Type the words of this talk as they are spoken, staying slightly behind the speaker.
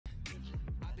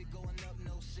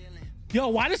Yo,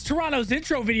 why does Toronto's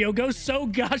intro video go so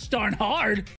gosh darn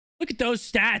hard? Look at those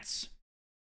stats.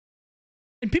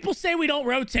 And people say we don't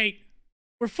rotate.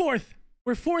 We're fourth.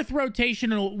 We're fourth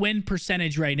rotational win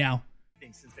percentage right now.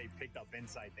 Since they picked up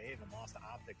Insight, they haven't lost to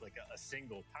OpTic like a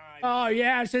single time. Oh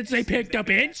yeah, since they picked up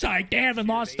Insight, they haven't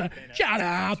lost a... Shut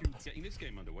up. Getting this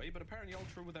game underway, but apparently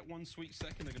Ultra with that 1 sweet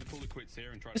second, they're going to call it quits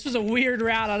here and try. This was a weird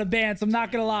route out of Bance, I'm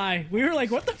not gonna lie. We were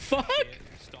like, what the fuck?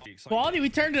 Quality, we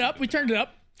turned it up. We turned it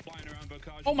up.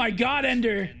 Oh my god,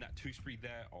 Ender.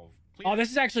 Oh,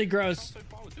 this is actually gross.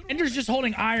 Ender's just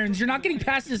holding irons. You're not getting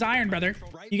past his iron, brother.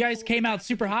 You guys came out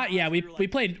super hot. Yeah, we've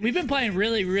been playing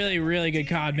really good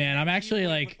COD, man. I'm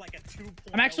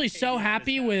actually so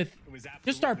happy with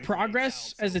just our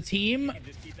progress as a team.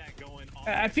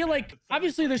 I feel like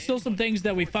obviously there's still some things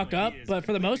that we fuck up, but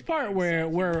for the most part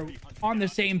we're on the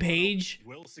same page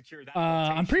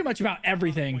on pretty much about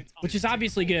everything, which is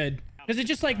obviously good because it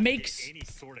just like makes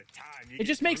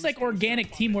like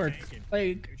organic teamwork,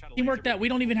 like teamwork that we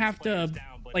don't even have to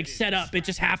like set up. It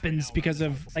just happens because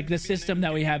of like the system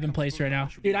that we have in place right now.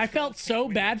 Dude, I felt so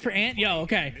bad for Ant. Yo,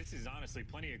 okay,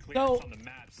 so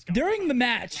during the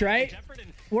match, right,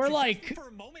 we're like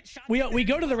we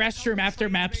go to the restroom after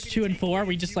maps 2 and 4.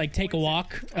 We just like take a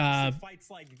walk,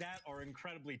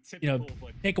 you know,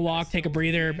 take a walk, take a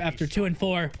breather after 2 and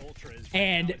 4.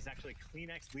 And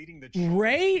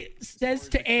Ray says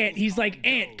to Ant, he's like,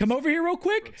 Ant, come over here real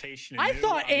quick. I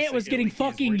thought Ant was getting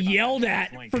fucking yelled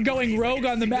at for going rogue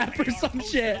on the map or some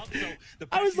shit.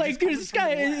 I was like, dude, is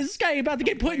this guy about to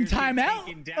get put in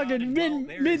timeout? Fucking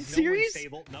mid-series?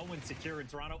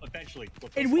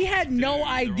 And we had no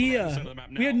idea.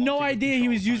 We had no idea he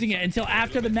was using it until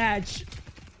after the match.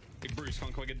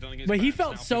 But he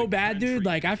felt so bad, dude.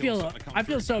 Like I feel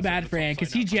so bad for Ant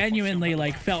because he genuinely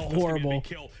like felt horrible.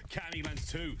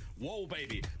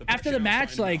 After the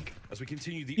match, like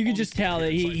you could just tell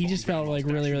that he just felt like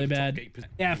really bad.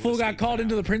 Yeah, fool got called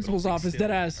into the principal's office,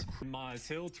 deadass.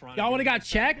 Y'all would have got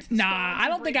checked? Nah, I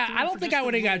don't think I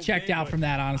would have got checked out from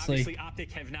that, honestly. I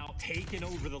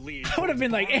would have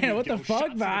been like, Ant, what the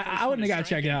fuck? But I wouldn't have got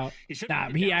checked out. Nah,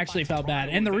 he actually felt bad.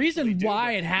 And the reason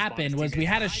why it happened was we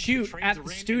had a shoot at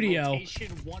the studio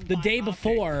the day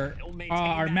before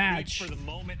our match,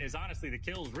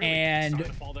 and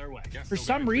for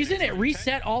some reason it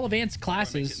reset all of Ant's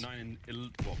classes,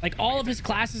 like all of his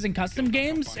classes in custom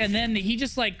games, and then he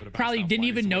just like probably didn't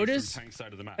even notice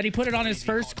that he put it on his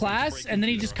first class, and then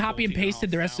he just copy and pasted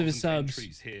the rest of his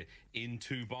subs.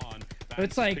 So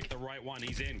it's like, I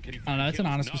don't know, it's an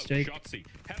honest mistake.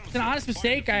 It's an honest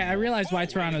mistake. I realize why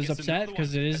Toronto's upset,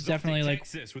 because it is definitely like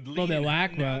a little bit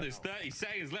whack, but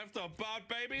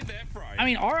I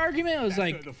mean, our argument was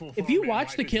like, if you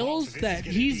watch the kills that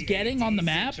he's getting on the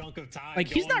map, like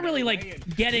he's not really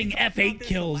like getting F8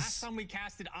 kills.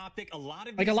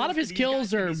 Like a lot of his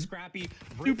kills are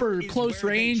super close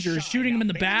range or shooting him in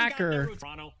the back, or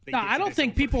no, I don't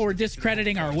think people were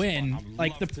discrediting our win.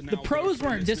 Like the pros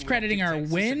weren't discrediting our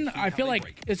win. I feel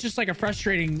like it's just like a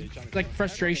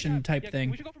frustration type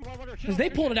thing, because they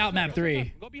pulled it out map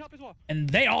 3 and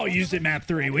they all used it map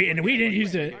 3. We didn't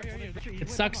use it.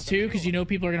 It sucks too, because you know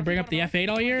people are gonna bring up the F8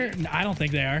 all year. I don't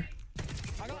think they are.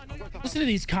 Listen to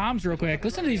these comms real quick.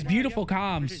 Listen to these beautiful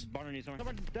comms.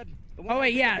 Oh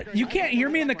wait, yeah, you can't hear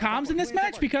me in the comms in this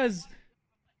match because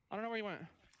I don't know where you went.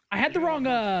 I had the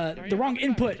wrong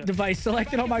input device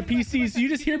selected on my PC, so you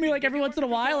just hear me like every once in a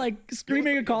while, like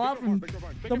screaming a call out from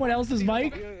someone else's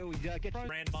mic.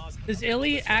 Does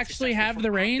Illy actually have the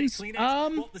reins? I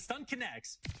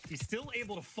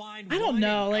don't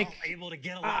know. Like,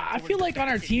 I feel like on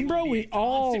our team, bro, we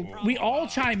all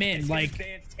chime in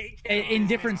like in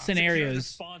different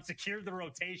scenarios,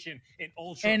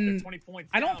 and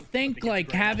I don't think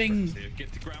like having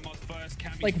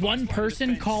like one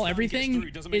person call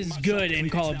everything is good in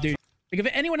Call of Duty. Like if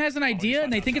anyone has an idea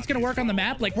and they think it's gonna work on the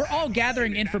map, like we're all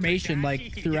gathering information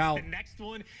like throughout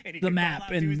the map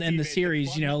and the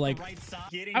series, you know. Like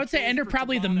I would say Ender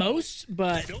probably the most,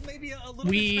 but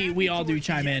we all do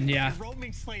chime in, yeah.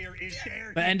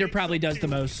 But Ender probably does the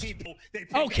most.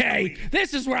 Okay,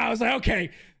 this is where I was like, okay,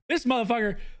 this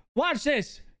motherfucker, watch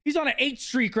this. He's on an 8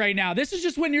 streak right now. This is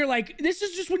just when you're like, this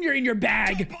is just when you're in your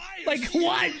bag. Like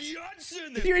what?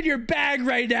 You're in your bag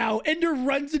right now. Ender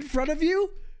runs in front of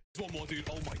you.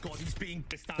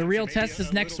 The real test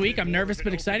is next week. I'm nervous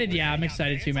but excited. Yeah, I'm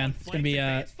excited too, man. It's gonna be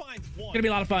a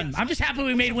lot of fun. I'm just happy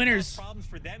we made winners.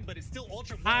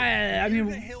 I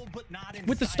mean,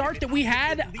 with the start that we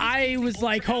had, I was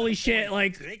like, holy shit,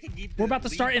 like we're about to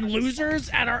start in losers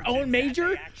at our own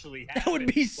major. That would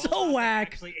be so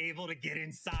whack.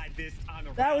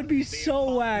 That would be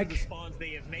so whack.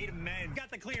 They have made amends.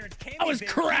 Got the clearance. I was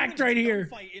cracked right here.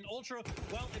 In Ultra,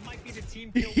 well, it might be the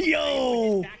team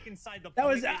Yo, back inside the that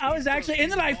was I was actually,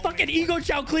 and then I fucking ego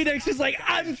chow Kleenex is like,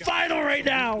 I'm final right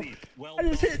now. I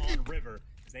just hit.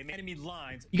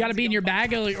 You got to be in your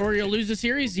bag or you'll lose the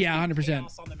series. Yeah, 100%.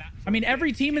 I mean,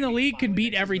 every team in the league can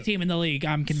beat every team in the league.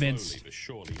 I'm convinced.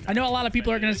 I know a lot of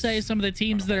people are going to say some of the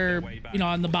teams that are, you know,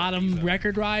 on the bottom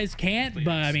record-wise can't,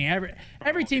 but I mean,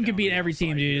 every team can beat every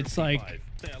team, dude. It's like,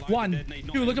 one,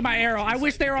 dude, look at my arrow. I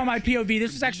wish they were on my POV.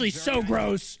 This is actually so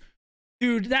gross.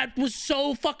 Dude, that was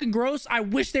so fucking gross. I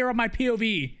wish they were on my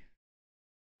POV.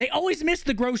 They always miss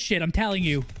the gross shit, I'm telling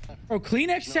you. Bro,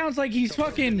 Kleenex sounds like he's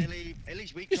fucking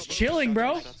just chilling,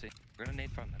 bro.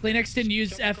 Kleenex didn't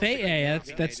use F8. Yeah,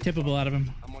 that's tippable out of him.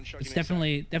 It's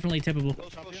definitely tippable.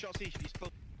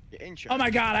 Oh my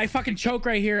god, I fucking choke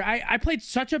right here. I played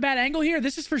such a bad angle here.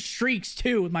 This is for streaks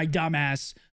too with my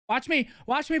dumbass. Watch me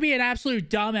be an absolute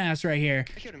dumbass right here.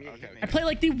 I play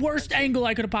like the worst angle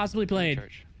I could have possibly played.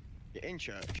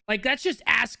 Like, that's just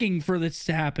asking for this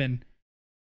to happen.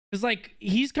 Because, like,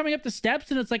 he's coming up the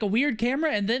steps and it's like a weird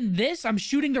camera, and then this, I'm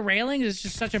shooting the railing. It's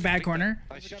just such a bad corner.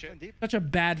 Such a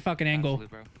bad fucking angle.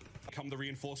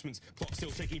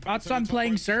 Thoughts on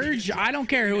playing Surge? I don't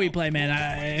care who we play,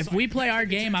 man. If we play our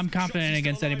game, I'm confident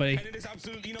against anybody.